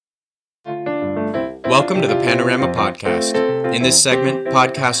Welcome to the Panorama Podcast. In this segment,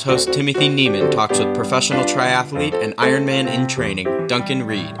 podcast host Timothy Neimann talks with professional triathlete and Ironman in training, Duncan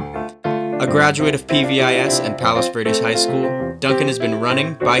Reid. A graduate of PVIS and Palos Verdes High School, Duncan has been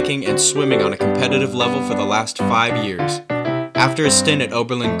running, biking, and swimming on a competitive level for the last 5 years. After a stint at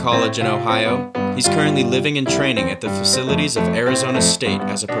Oberlin College in Ohio, he's currently living and training at the facilities of Arizona State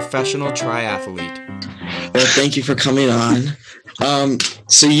as a professional triathlete. Well, thank you for coming on.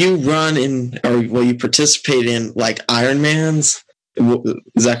 So you run you participate in like Ironmans?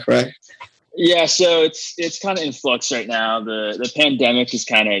 Is that correct? Yeah, so it's kind of in flux right now. The pandemic has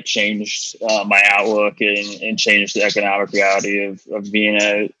kind of changed my outlook and changed the economic reality of being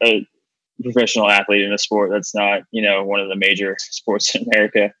a professional athlete in a sport that's not, one of the major sports in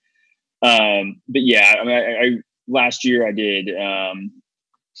America. But yeah, I mean, last year I did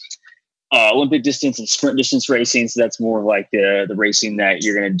Olympic distance and sprint distance racing. So that's more like the racing that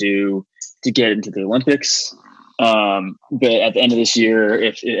you're going to do to get into the Olympics. But at the end of this year,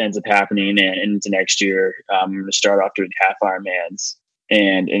 if it ends up happening and into next year, I'm going to start off doing half Ironmans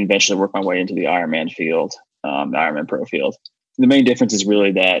and eventually work my way into the Ironman field, the Ironman Pro field. The main difference is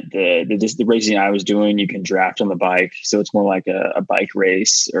really that the racing I was doing, you can draft on the bike. So it's more like a bike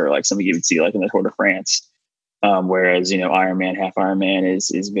race or like something you would see like in the Tour de France. Whereas, Ironman, half Ironman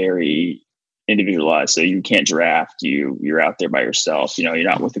is very individualized. So you can't draft, you're out there by yourself. You're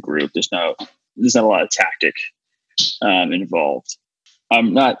not with a group. There's not a lot of tactic involved.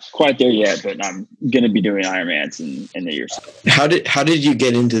 I'm not quite there yet, but I'm going to be doing Ironmans in the years. How did you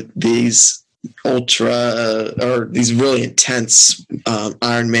get into these ultra or these really intense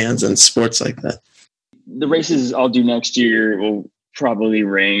Ironmans and sports like that? The races I'll do next year will probably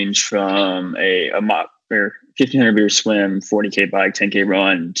range from a 1,500 meter swim, 40K bike, 10K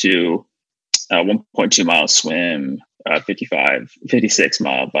run to 1.2 mile swim, 56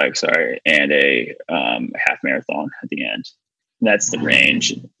 mile bike, and a half marathon at the end. And that's the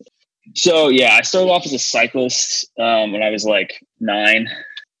range. So yeah, I started off as a cyclist when I was like 9,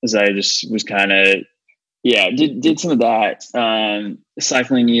 as I just was kind of, did some of that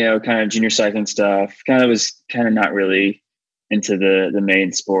cycling, kind of junior cycling stuff. Was not really into the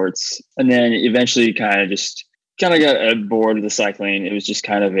main sports, and then eventually kind of got bored of the cycling. It was just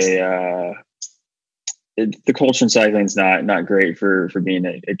kind of the culture in cycling is not great for being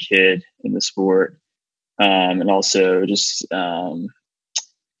a kid in the sport, and also just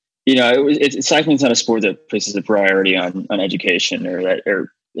cycling's not a sport that places a priority on education or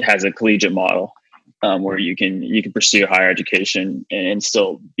has a collegiate model where you can pursue higher education and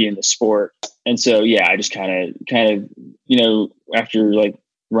still be in the sport. And so, I just kind of, after like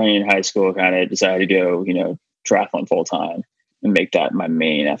running in high school, kind of decided to go, triathlon full time and make that my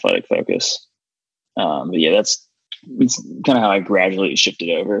main athletic focus. But it's kind of how I gradually shifted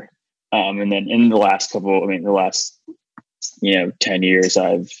over. And then in the last 10 years,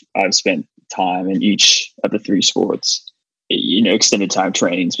 I've spent time in each of the 3 sports, extended time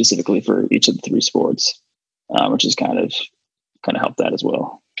training specifically for each of the 3 sports, which has kind of helped that as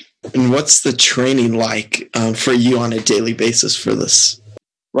well. And what's the training like for you on a daily basis for this?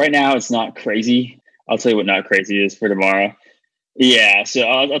 Right now, it's not crazy. I'll tell you what not crazy is for tomorrow. Yeah, so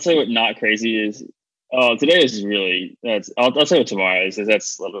I'll tell you what not crazy is. Oh, today is really I'll tell you what tomorrow is.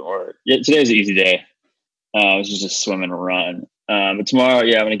 That's a little bit more. Yeah, today's an easy day. It's just swim and run. But tomorrow,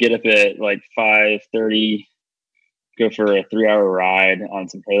 I'm gonna get up at like 5:30, go for a 3-hour ride on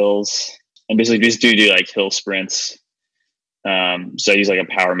some hills, and basically just do like hill sprints. So I use like a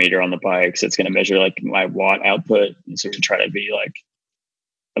power meter on the bike, so it's going to measure like my watt output, and so we try to be like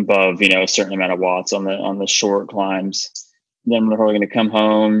above, a certain amount of watts on the short climbs. Then we're probably going to come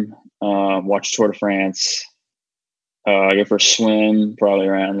home, watch Tour de France, go for a swim, probably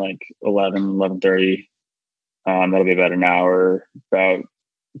around like 11:30. That'll be about an hour, about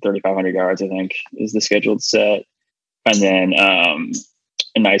 3,500 yards, I think, is the scheduled set, and then a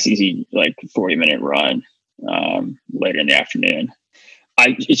nice easy like 40-minute run later in the afternoon.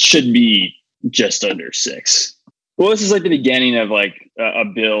 It should be just under 6. Well, this is like the beginning of like a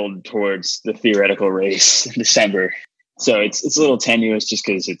build towards the theoretical race in December. So it's a little tenuous just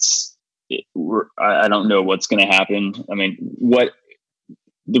because I don't know what's going to happen. I mean, what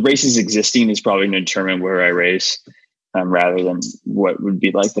the race is existing is probably going to determine where I race, rather than what would be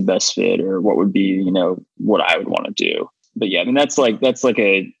like the best fit or what would be, what I would want to do. But yeah, I mean, that's like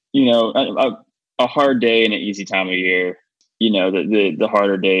a hard day and an easy time of year. The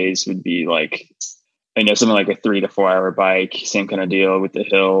harder days would be like, something like a 3 to 4 hour bike, same kind of deal with the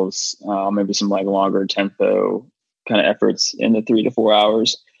hills, maybe some like longer tempo kind of efforts in the 3 to 4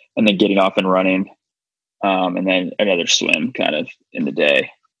 hours, and then getting off and running, and then another swim kind of in the day.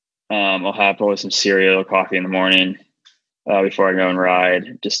 I'll have probably some cereal, coffee in the morning before I go and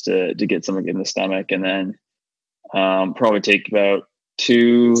ride, just to get something in the stomach, and then probably take about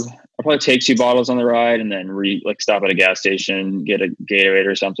two. I'll probably take 2 bottles on the ride, and then stop at a gas station, get a Gatorade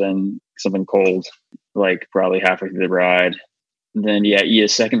or something cold, like probably halfway through the ride. And then eat a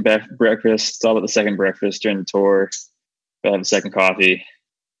second breakfast. Stop at the second breakfast during the tour. I'll have a second coffee.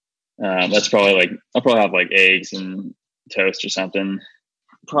 That's probably I'll probably have like eggs and toast or something.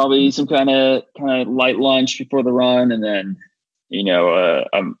 Probably some kind of light lunch before the run, and then a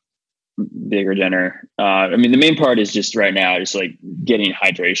bigger dinner. The main part is just right now, just like getting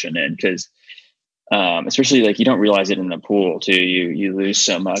hydration in, because especially you don't realize it in the pool too. You lose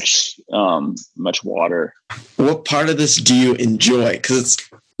so much water. What part of this do you enjoy?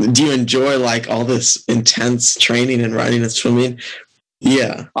 Do you enjoy like all this intense training and riding and swimming?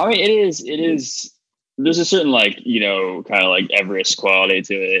 Yeah. It is. There's a certain kind of like Everest quality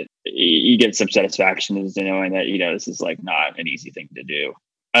to it. You get some satisfaction as to knowing that, this is not an easy thing to do.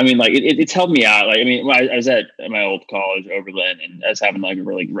 It's helped me out. When I was at my old college, Oberlin, and I was having a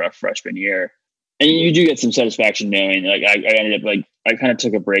really rough freshman year. And you do get some satisfaction knowing, I ended up I kind of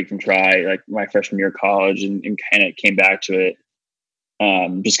took a break from my freshman year of college and kind of came back to it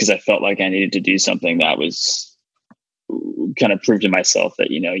just because I felt like I needed to do something that was kind of prove to myself that,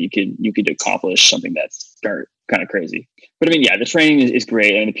 you could accomplish something that's kind of crazy. But the training is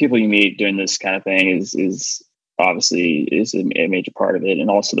great. And the people you meet doing this kind of thing is obviously a major part of it. And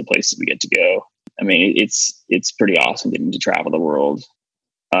also the places we get to go. It's pretty awesome getting to travel the world.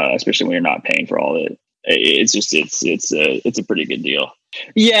 Especially when you're not paying for all of it. It's a pretty good deal.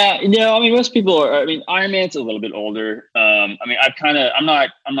 Yeah, most people are. Ironman's a little bit older. I'm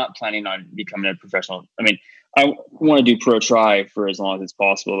not planning on becoming a professional. I want to do pro tri for as long as it's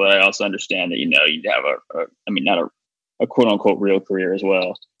possible, but I also understand that you have not a quote unquote real career as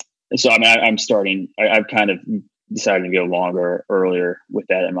well. And so I've kind of decided to go longer earlier with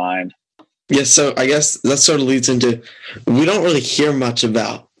that in mind. Yeah, so I guess that sort of leads into, we don't really hear much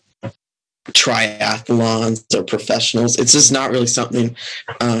about triathlons or professionals. It's just not really something,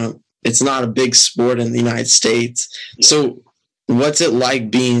 it's not a big sport in the United States. So what's it like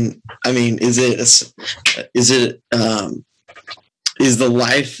being, is the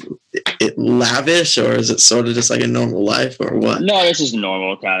life lavish, or is it sort of just like a normal life, or what? No, it's just a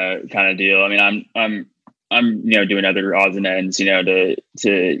normal kind of deal. I'm doing other odds and ends, to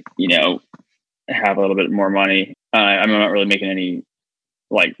have a little bit more money. I'm not really making any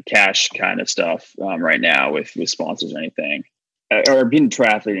cash kind of stuff right now with sponsors or anything. Or being a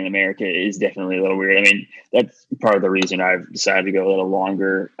triathlete in America is definitely a little weird. That's part of the reason I've decided to go a little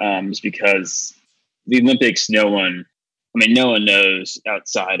longer, is because the Olympics, no one knows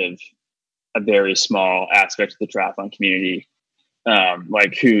outside of a very small aspect of the triathlon community,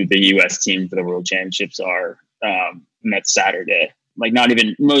 who the U.S. team for the World Championships are. And that's Saturday. Not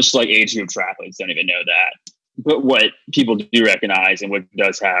even most age group triathletes don't even know that. But what people do recognize and what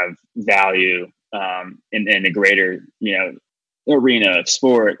does have value in the greater, arena of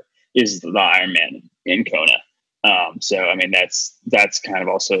sport is the Ironman in Kona. So that's kind of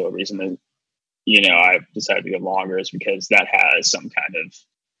also a reason that, I've decided to go longer, is because that has some kind of,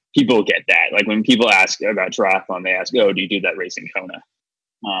 people get that. When people ask about triathlon, they ask, "Oh, do you do that race in Kona?"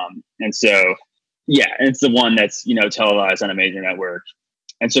 And so, it's the one that's, televised on a major network.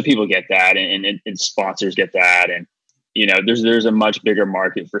 And so people get that, and sponsors get that. And, there's a much bigger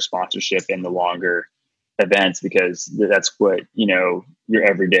market for sponsorship in the longer events, because that's what, your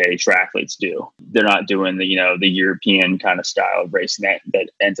everyday triathletes do. They're not doing the European kind of style of racing that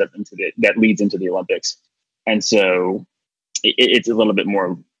ends up that leads into the Olympics. And so it's a little bit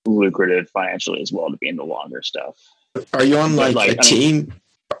more lucrative financially as well to be in the longer stuff. Are you on a team?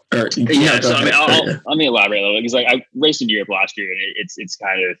 Let me elaborate a little bit, because I raced in Europe last year, and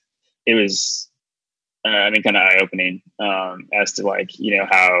it was kind of eye-opening as to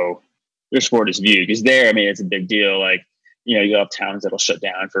how their sport is viewed. Because there, it's a big deal. You have towns that'll shut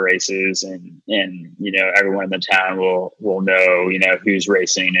down for races, and everyone in the town will know who's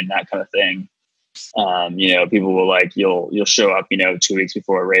racing and that kind of thing. People will you'll show up 2 weeks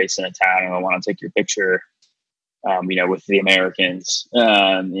before a race in a town, and they'll want to take your picture. With the Americans,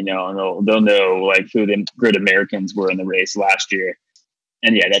 and they'll know who the good Americans were in the race last year.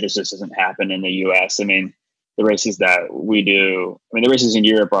 And that just doesn't happen in the US. The races that we do, the races in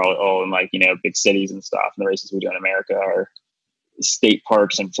Europe are all in big cities and stuff. And the races we do in America are state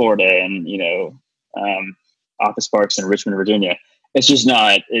parks in Florida and, office parks in Richmond, Virginia. It's just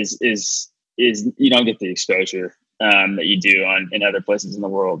not is you don't get the exposure that you do in other places in the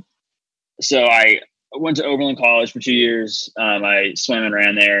world. So I went to Oberlin College for 2 years. I swam and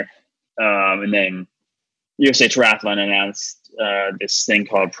ran there. And then USA Triathlon announced this thing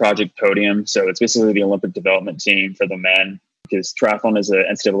called Project Podium. So it's basically the Olympic development team for the men, because triathlon is an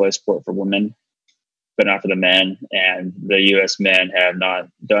NCAA sport for women, but not for the men. And the U.S. men have not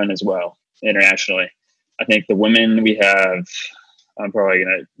done as well internationally. I think the women we have, I'm probably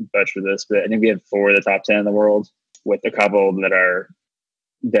going to butcher this, but I think we have 4 of the top 10 in the world, with a couple that are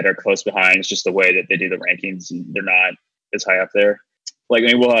close behind. It's just the way that they do the rankings. They're not as high up there. Like, I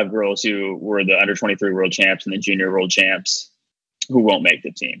mean, we'll have girls who were the under 23 world champs and the junior world champs who won't make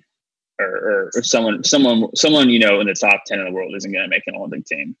the team, or someone, you know, in the top 10 in the world isn't going to make an Olympic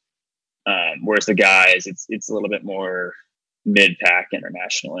team. Whereas the guys, it's a little bit more mid-pack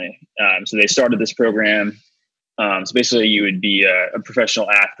internationally. So they started this program. So basically you would be a professional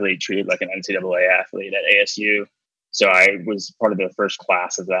athlete treated like an NCAA athlete at ASU. So I was part of the first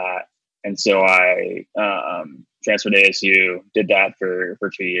class of that. And so I transferred to ASU, did that for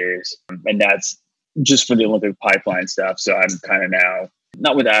 2 years. And that's just for the Olympic pipeline stuff. So I'm kind of now,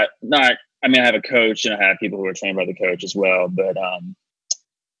 I have a coach and I have people who are trained by the coach as well, but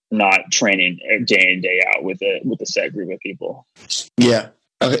not training day in, day out with a set group of people. Yeah.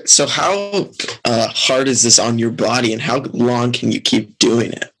 Okay. So how hard is this on your body, and how long can you keep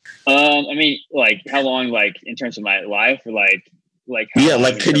doing it? I mean, like, how long, like, in terms of my life, or like how yeah,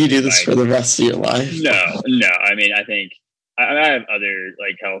 like, could you do this for the rest of your life? No. I mean, I think I have other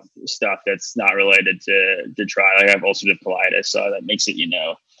like health stuff that's not related to try. Like, I have ulcerative colitis, so that makes it, you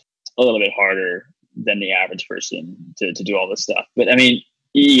know, a little bit harder than the average person to do all this stuff. But I mean,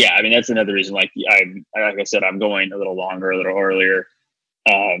 yeah, I mean, that's another reason. Like I said, I'm going a little longer, a little earlier,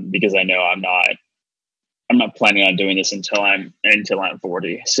 because I know I'm not planning on doing this until I'm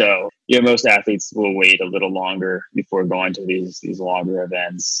 40. So, you know, most athletes will wait a little longer before going to these longer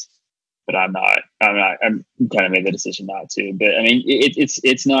events, but I'm not. I'm kind of made the decision not to. But I mean,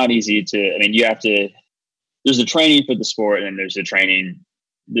 it's not easy to. I mean, you have to. There's the training for the sport, and there's the training.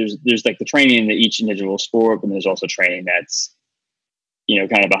 There's like the training in each individual sport, and there's also training that's, you know,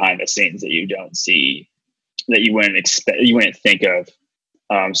 kind of behind the scenes that you don't see, that you wouldn't expect, you wouldn't think of.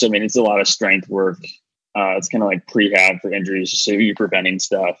 So I mean, it's a lot of strength work. It's kind of like prehab for injuries, so you're preventing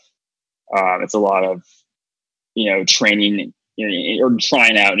stuff. It's a lot of, you know, training, you know, or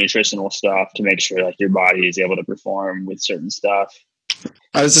trying out nutritional stuff to make sure like your body is able to perform with certain stuff.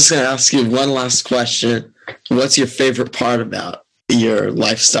 I was just going to ask you one last question. What's your favorite part about your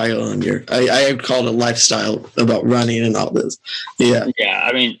lifestyle and I would call it a lifestyle about running and all this? Yeah. Yeah.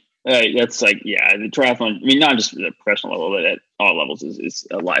 I mean, that's like, yeah, the triathlon, I mean, not just at the professional level, but at all levels is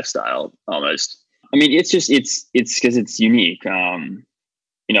a lifestyle almost. I mean, it's just, it's because it's unique.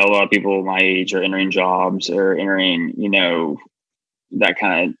 You know, a lot of people my age are entering jobs or entering, you know, that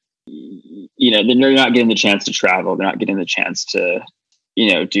kind of, you know, they're not getting the chance to travel. They're not getting the chance to,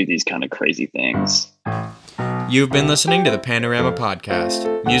 you know, do these kind of crazy things. You've been listening to the Panorama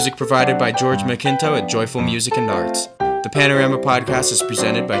Podcast. Music provided by George McIntoe at Joyful Music and Arts. The Panorama Podcast is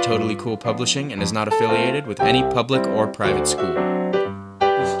presented by Totally Cool Publishing and is not affiliated with any public or private school.